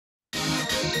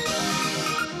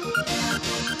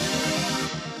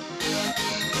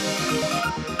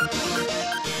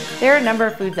There are a number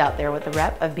of foods out there with the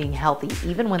rep of being healthy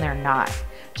even when they're not.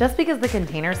 Just because the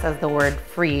container says the word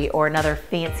free or another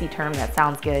fancy term that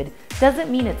sounds good doesn't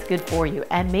mean it's good for you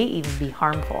and may even be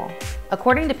harmful.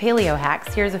 According to Paleo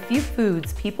Hacks, here's a few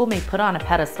foods people may put on a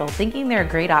pedestal thinking they're a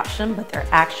great option, but they're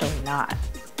actually not.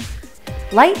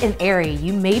 Light and airy,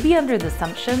 you may be under the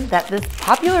assumption that this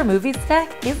popular movie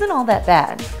snack isn't all that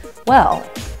bad. Well,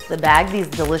 the bag these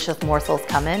delicious morsels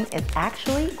come in is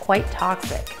actually quite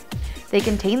toxic. They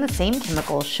contain the same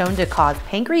chemicals shown to cause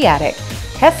pancreatic,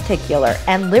 testicular,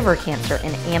 and liver cancer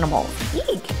in animals.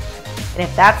 Eek! And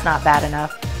if that's not bad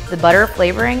enough, the butter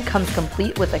flavoring comes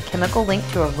complete with a chemical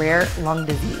linked to a rare lung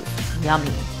disease.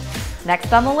 Yummy.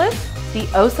 Next on the list, the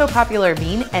oh-so-popular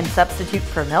bean and substitute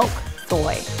for milk,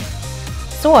 soy.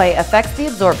 Soy affects the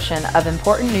absorption of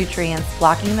important nutrients,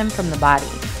 blocking them from the body.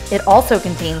 It also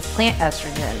contains plant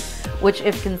estrogen, which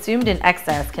if consumed in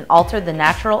excess can alter the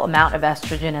natural amount of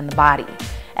estrogen in the body.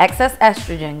 Excess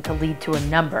estrogen could lead to a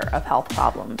number of health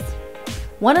problems.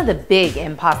 One of the big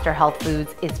imposter health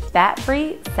foods is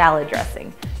fat-free salad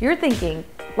dressing. You're thinking,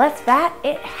 less fat?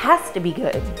 It has to be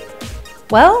good.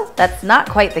 Well, that's not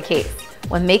quite the case.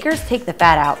 When makers take the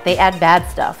fat out, they add bad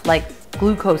stuff like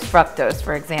glucose fructose,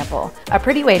 for example, a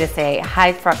pretty way to say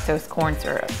high fructose corn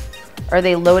syrup, or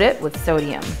they load it with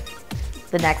sodium.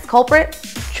 The next culprit,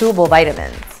 chewable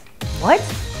vitamins. What?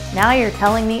 Now you're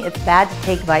telling me it's bad to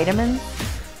take vitamins?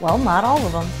 Well, not all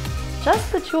of them,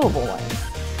 just the chewable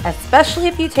ones. Especially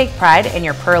if you take pride in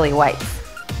your pearly whites.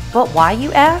 But why,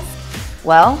 you ask?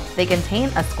 Well, they contain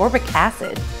ascorbic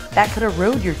acid that could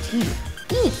erode your teeth.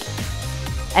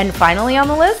 Eek! And finally on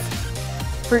the list,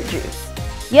 fruit juice.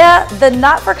 Yeah, the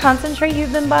not for concentrate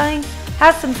you've been buying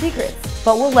has some secrets,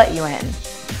 but we'll let you in.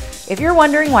 If you're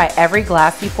wondering why every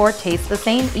glass you pour tastes the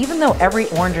same, even though every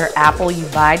orange or apple you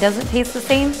buy doesn't taste the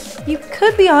same, you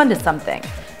could be onto something.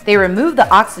 They remove the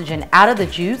oxygen out of the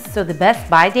juice so the best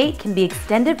buy date can be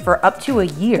extended for up to a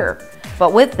year.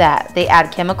 But with that, they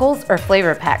add chemicals or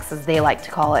flavor packs as they like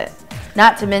to call it.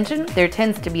 Not to mention, there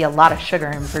tends to be a lot of sugar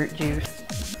in fruit juice.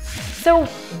 So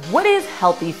what is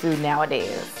healthy food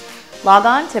nowadays? Log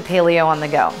on to Paleo on the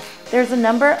Go. There's a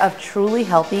number of truly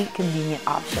healthy, convenient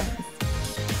options.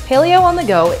 Paleo on the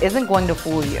Go isn't going to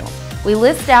fool you. We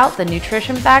list out the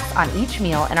nutrition facts on each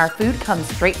meal and our food comes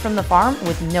straight from the farm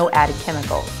with no added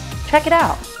chemicals. Check it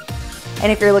out.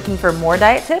 And if you're looking for more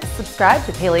diet tips, subscribe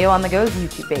to Paleo on the Go's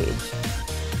YouTube page.